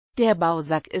Der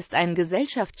Bausack ist ein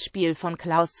Gesellschaftsspiel von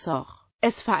Klaus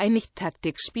Zoch.Es vereinigt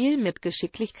Taktikspiel mit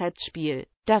Geschicklichkeitsspiel.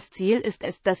 Das Ziel ist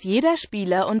es, dass jeder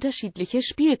Spieler unterschiedliche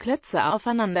Spielklötze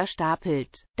aufeinander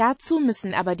stapelt. Dazu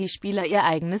müssen aber die Spieler ihr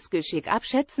eigenes Geschick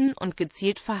abschätzen und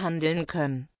gezielt verhandeln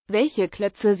können, welche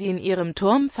Klötze sie in ihrem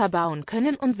Turm verbauen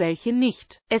können und welche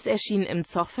nicht. Es erschien im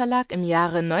Zoch-Verlag im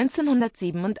Jahre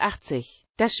 1987.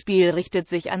 Das Spiel richtet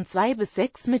sich an 2 bis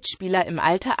 6 Mitspieler im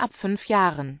Alter ab 5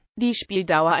 Jahren. Die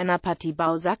Spieldauer einer Partie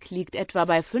Bausack liegt etwa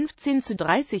bei 15 zu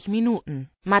 30 Minuten.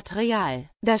 Material: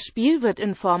 Das Spiel wird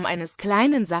in Form eines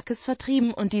kleinen Sackes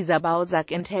vertrieben und dieser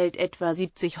Bausack enthält etwa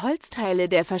 70 Holzteile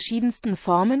der verschiedensten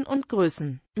Formen und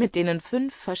Größen, mit denen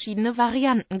 5 verschiedene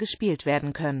Varianten gespielt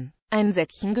werden können. Ein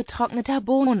Säckchen getrockneter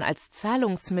Bohnen als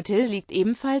Zahlungsmittel liegt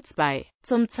ebenfalls bei.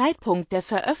 Zum Zeitpunkt der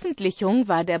Veröffentlichung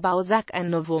war der Bausack ein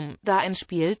Novum, da ein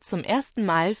Spiel zum ersten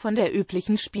Mal von der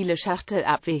üblichen Spieleschachtel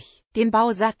abwich. Den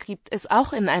Bausack gibt es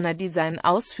auch in einer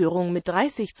Design-Ausführung mit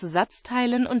 30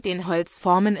 Zusatzteilen und den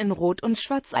Holzformen in Rot und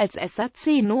Schwarz als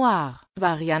SAC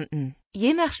Noir-Varianten.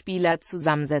 Je nach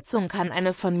Spielerzusammensetzung kann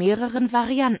eine von mehreren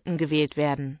Varianten gewählt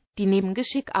werden, die neben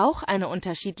Geschick auch eine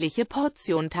unterschiedliche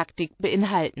Portion Taktik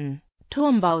beinhalten.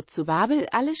 Turmbau zu Babel: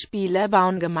 Alle Spieler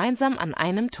bauen gemeinsam an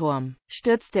einem Turm.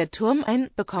 Stürzt der Turm ein,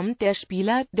 bekommt der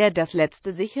Spieler, der das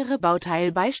letzte sichere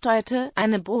Bauteil beisteuerte,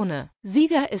 eine Bohne.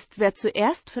 Sieger ist, wer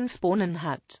zuerst 5 Bohnen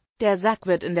hat. Der Sack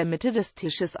wird in der Mitte des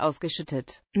Tisches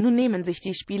ausgeschüttet. Nun nehmen sich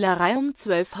die Spieler reihum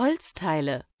 12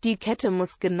 Holzteile. Die Kette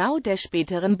muss genau der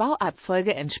späteren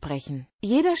Bauabfolge entsprechen.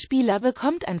 Jeder Spieler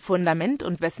bekommt ein Fundament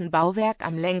und wessen Bauwerk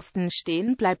am längsten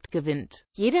stehen bleibt, gewinnt.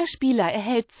 Jeder Spieler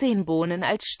erhält 10 Bohnen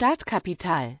als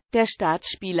Startkapital. Der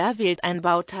Startspieler wählt ein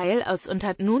Bauteil aus und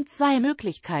hat nun 2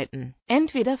 Möglichkeiten.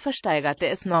 Entweder versteigert er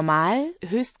es normal,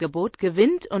 Höchstgebot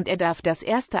gewinnt und er darf das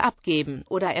erste abgeben,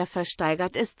 oder er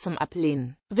versteigert es zum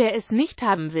Ablehnen. Wer es nicht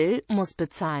haben will, muss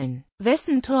bezahlen.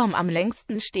 Wessen Turm am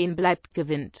längsten stehen bleibt,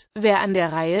 gewinnt. Wer an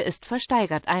der Reihe ist,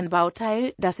 versteigert ein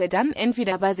Bauteil, das er dann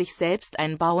entweder bei sich selbst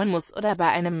einbauen muss oder bei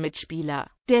einem Mitspieler.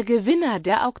 Der Gewinner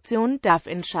der Auktion darf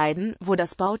entscheiden, wo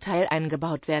das Bauteil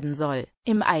eingebaut werden soll,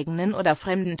 im eigenen oder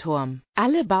fremden Turm.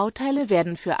 Alle Bauteile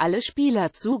werden für alle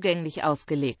Spieler zugänglich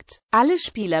ausgelegt. Alle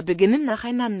Spieler beginnen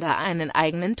nacheinander einen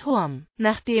eigenen Turm.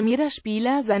 Nachdem jeder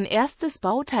Spieler sein erstes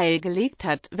Bauteil gelegt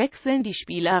hat, wechseln die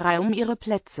Spieler reihum ihre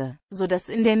Plätze, sodass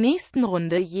in der nächsten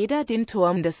Runde jeder den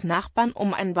Turm des Nachbarn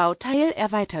um ein Bauteil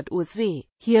erweitert USW.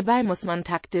 Hierbei muss man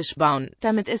taktisch bauen,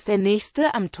 damit es der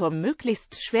Nächste am Turm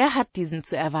möglichst schwer hat, diesen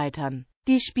zu erweitern.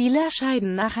 Die Spieler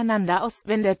scheiden nacheinander aus,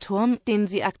 wenn der Turm, den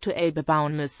sie aktuell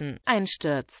bebauen müssen,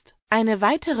 einstürzt. Eine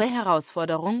weitere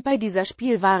Herausforderung bei dieser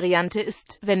Spielvariante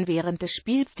ist, wenn während des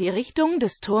Spiels die Richtung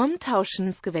des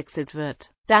Turmtauschens gewechselt wird.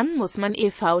 Dann muss man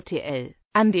eventuell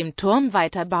an dem Turm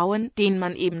weiterbauen, den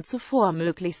man eben zuvor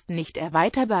möglichst nicht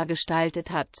erweiterbar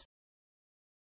gestaltet hat.